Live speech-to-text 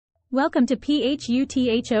Welcome to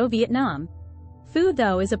Phu Tho-Vietnam. Phu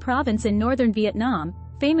Tho is a province in northern Vietnam,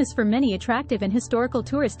 famous for many attractive and historical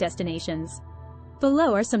tourist destinations.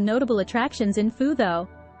 Below are some notable attractions in Phu Tho.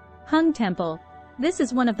 Hung Temple. This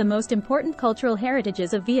is one of the most important cultural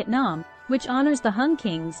heritages of Vietnam, which honors the Hung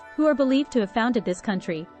kings, who are believed to have founded this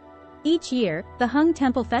country. Each year, the Hung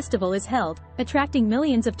Temple Festival is held, attracting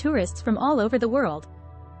millions of tourists from all over the world.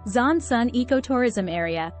 Xuan Son Ecotourism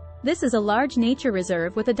Area. This is a large nature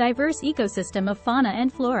reserve with a diverse ecosystem of fauna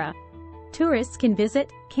and flora. Tourists can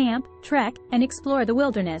visit, camp, trek, and explore the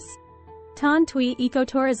wilderness. Thanh Thuy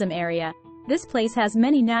Ecotourism Area. This place has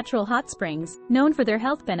many natural hot springs, known for their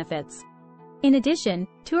health benefits. In addition,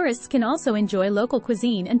 tourists can also enjoy local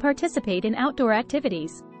cuisine and participate in outdoor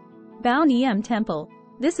activities. Bao Nghiem Temple.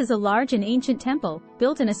 This is a large and ancient temple,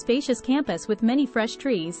 built in a spacious campus with many fresh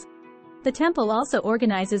trees. The temple also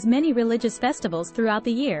organizes many religious festivals throughout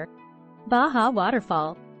the year. Baha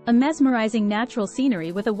Waterfall. A mesmerizing natural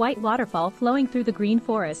scenery with a white waterfall flowing through the green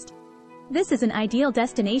forest. This is an ideal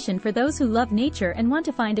destination for those who love nature and want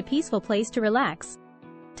to find a peaceful place to relax.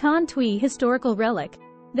 Thanh Thuy Historical Relic.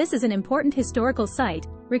 This is an important historical site,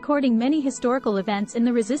 recording many historical events in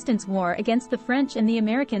the resistance war against the French and the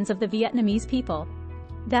Americans of the Vietnamese people.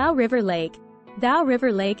 Dao River Lake. Dao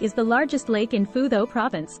River Lake is the largest lake in Phu Tho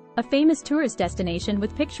province, a famous tourist destination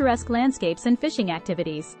with picturesque landscapes and fishing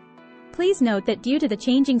activities. Please note that due to the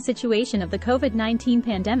changing situation of the COVID-19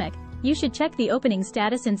 pandemic, you should check the opening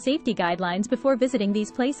status and safety guidelines before visiting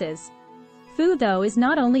these places. Phu Tho is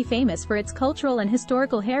not only famous for its cultural and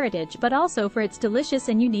historical heritage but also for its delicious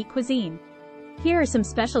and unique cuisine. Here are some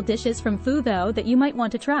special dishes from Phu Tho that you might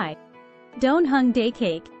want to try. Don Hung Day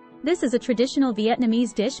Cake. This is a traditional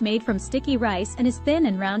Vietnamese dish made from sticky rice and is thin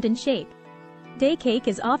and round in shape. Day cake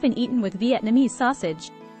is often eaten with Vietnamese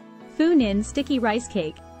sausage. Phu Ninh Sticky Rice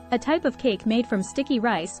Cake. A type of cake made from sticky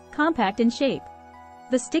rice, compact in shape.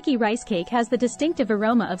 The sticky rice cake has the distinctive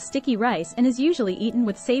aroma of sticky rice and is usually eaten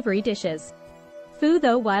with savory dishes. Phu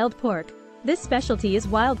Tho Wild Pork. This specialty is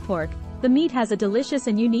wild pork. The meat has a delicious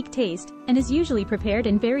and unique taste, and is usually prepared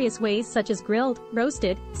in various ways such as grilled,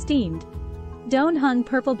 roasted, steamed. Don Hung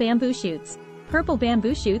Purple Bamboo Shoots. Purple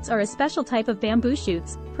bamboo shoots are a special type of bamboo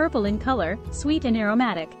shoots, purple in color, sweet and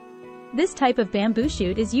aromatic. This type of bamboo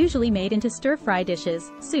shoot is usually made into stir-fry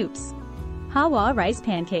dishes, soups. Hoa Rice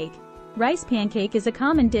Pancake. Rice pancake is a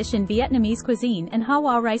common dish in Vietnamese cuisine, and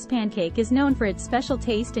Hoa rice pancake is known for its special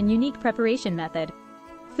taste and unique preparation method.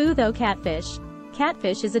 Phu Tho Catfish.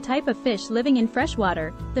 Catfish is a type of fish living in fresh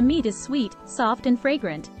water. The meat is sweet, soft and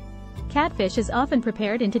fragrant. Catfish is often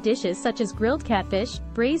prepared into dishes such as grilled catfish,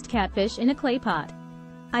 braised catfish in a clay pot.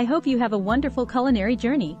 I hope you have a wonderful culinary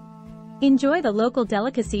journey. Enjoy the local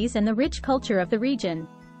delicacies and the rich culture of the region.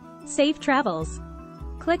 Safe travels.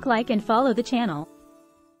 Click like and follow the channel.